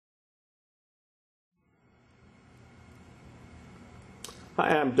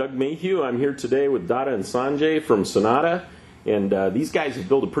Hi, I'm Doug Mayhew. I'm here today with Datta and Sanjay from Sonata, and these guys have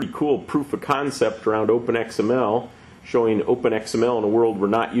built a pretty cool proof of concept around Open XML, showing Open XML in a world we're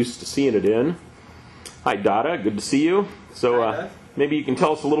not used to seeing it in. Hi, Datta. Good to see you. So maybe you can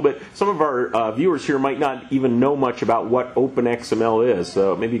tell us a little bit. Some of our viewers here might not even know much about what Open XML is,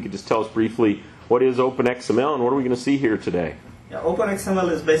 so maybe you could just tell us briefly what is Open XML and what are we going to see here today. Yeah, Open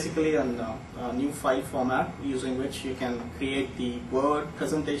XML is basically a new file format using which you can create the Word,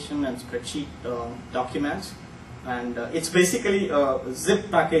 presentation, and spreadsheet documents. And it's basically a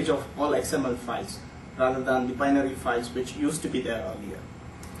zip package of all XML files rather than the binary files which used to be there earlier.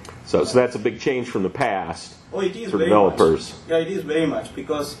 So that's a big change from the past for developers. Yeah, it is very much,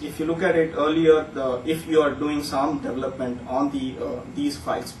 because if you look at it earlier, if you are doing some development on these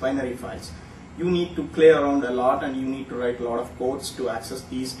files, binary files, you need to play around a lot and you need to write a lot of codes to access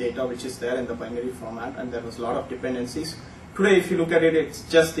these data which is there in the binary format, and there was a lot of dependencies. Today, if you look at it, it's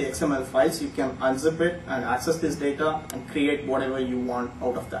just the XML files. You can unzip it and access this data and create whatever you want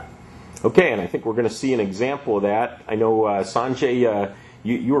out of that. Okay, and I think we're going to see an example of that. I know, Sanjay,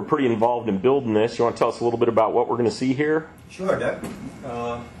 you were pretty involved in building this. You want to tell us a little bit about what we're going to see here? Sure, Doug.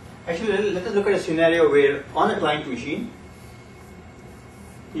 Actually, let us look at a scenario where on a client machine,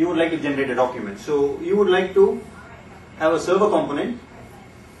 you would like to generate a document. So you would like to have a server component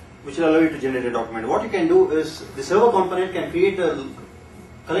which will allow you to generate a document. What you can do is the server component can create a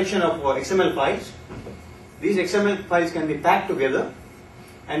collection of XML files. These XML files can be packed together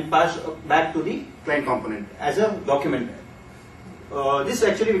and passed back to the client component as a document. This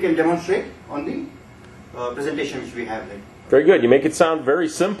actually we can demonstrate on the presentation which we have there. Very good. You make it sound very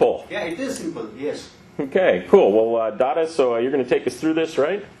simple. Yeah, it is simple, yes. Okay, cool. Well, Datta, so you're going to take us through this,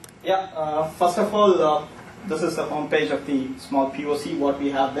 right? Yeah, first of all, this is the home page of the small POC, what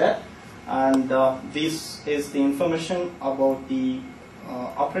we have there. And this is the information about the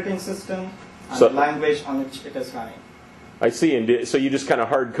operating system and the language on which it is running. I see. And so you just kind of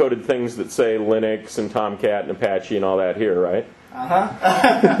hard-coded things that say Linux and Tomcat and Apache and all that here, right?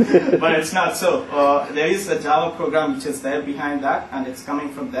 But it's not so. There is a Java program which is there behind that, and it's coming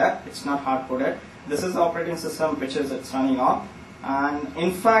from there. It's not hard-coded. This is the operating system which it's running on. And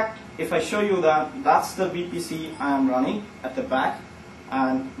in fact, if I show you that, that's the VPC I am running at the back,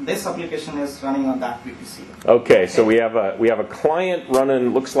 and this application is running on that VPC. Okay, so we have a client running,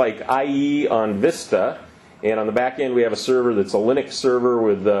 looks like IE on Vista, and on the back end we have a server that's a Linux server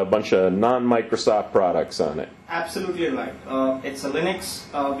with a bunch of non-Microsoft products on it. Absolutely right. It's a Linux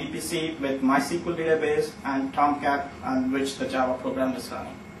VPC with MySQL database and Tomcat, on which the Java program is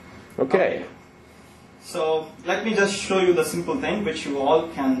running. Okay. So let me just show you the simple thing which you all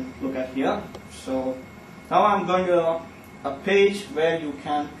can look at here. So now I'm going to a page where you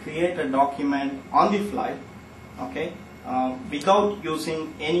can create a document on the fly, okay, without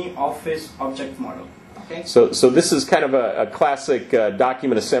using any Office object model. Okay. So this is kind of a classic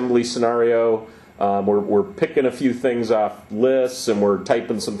document assembly scenario. We're picking a few things off lists and we're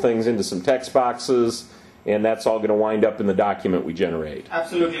typing some things into some text boxes, and that's all going to wind up in the document we generate.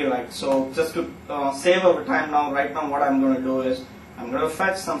 Absolutely right. So just to save our time now, right now what I'm going to do is I'm going to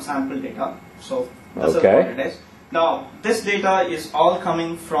fetch some sample data. So this is what it is. Now this data is all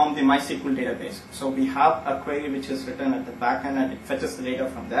coming from the MySQL database. So we have a query which is written at the back end and it fetches the data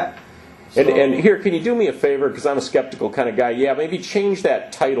from there. So and here, can you do me a favor, because I'm a skeptical kind of guy? Yeah, maybe change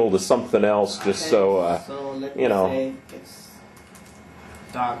that title to something else, just so, so let you me know. say it's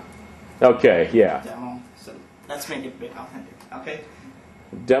dark. Okay, yeah. Demo. So let's make it bit authentic. Okay.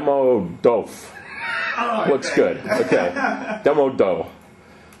 Demo dof. Looks good. Okay. Demo do.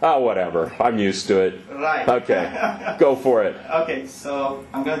 Oh, whatever. I'm used to it. Right. Okay. Go for it. Okay, so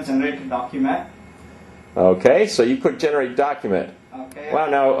I'm going to generate a document. Okay, so you click generate document. Okay. Wow,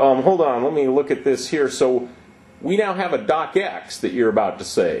 now, hold on. Let me look at this here. So we now have a DOCX that you're about to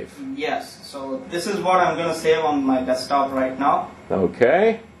save. Yes. So this is what I'm going to save on my desktop right now.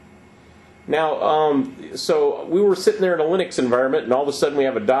 Okay. Now, so we were sitting there in a Linux environment, and all of a sudden we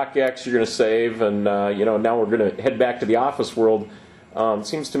have a DOCX you're going to save, and now we're going to head back to the office world. It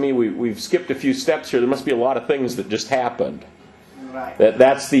seems to me we've skipped a few steps here. There must be a lot of things that just happened. Right.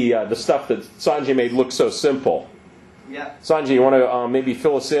 That's the stuff that Sanjay made look so simple. Yeah. Sanjay, you want to maybe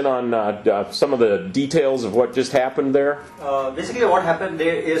fill us in on some of the details of what just happened there? Basically what happened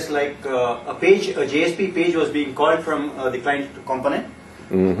there is like a JSP page was being called from the client component.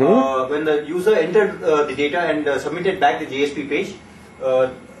 Mm-hmm. When the user entered the data and submitted back the JSP page,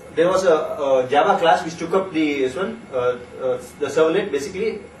 there was a Java class which took up the servlet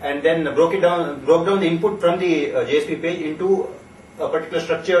basically, and then broke down the input from the JSP page into a particular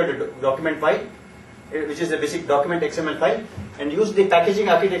structured document file, which is a basic document XML file, and use the packaging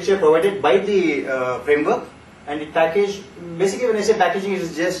architecture provided by the framework. And the package, basically when I say packaging, it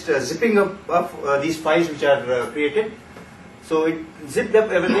is just zipping up of these files which are created. So it zipped up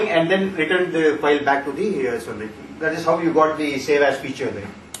everything and then returned the file back to the so that is how you got the save as feature there.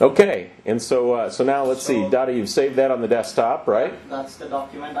 Okay, and so now let's see, Datta, you've saved that on the desktop, right? That's the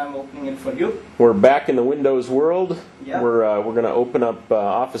document. I'm opening it for you. We're back in the Windows world. Yeah. We're going to open up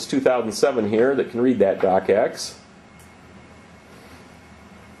Office 2007 here that can read that DOCX.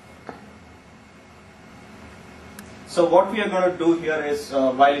 So what we are going to do here is,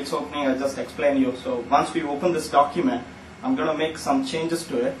 while it's opening, I'll just explain you. So once we open this document, I'm going to make some changes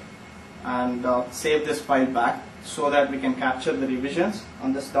to it and save this file back so that we can capture the revisions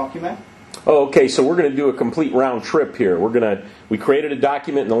on this document. Oh, okay, so we're going to do a complete round trip here. We created a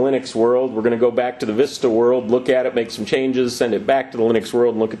document in the Linux world. We're going to go back to the Vista world, look at it, make some changes, send it back to the Linux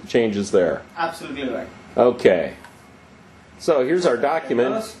world, and look at the changes there. Absolutely right. Okay. So here's our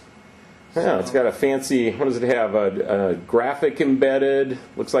document. Yeah, it's got a fancy, what does it have? A graphic embedded.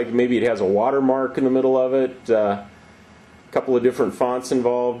 Looks like maybe it has a watermark in the middle of it. A couple of different fonts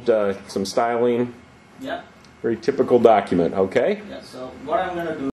involved, some styling. Yeah. Very typical document, okay? Yeah, so what I'm going to do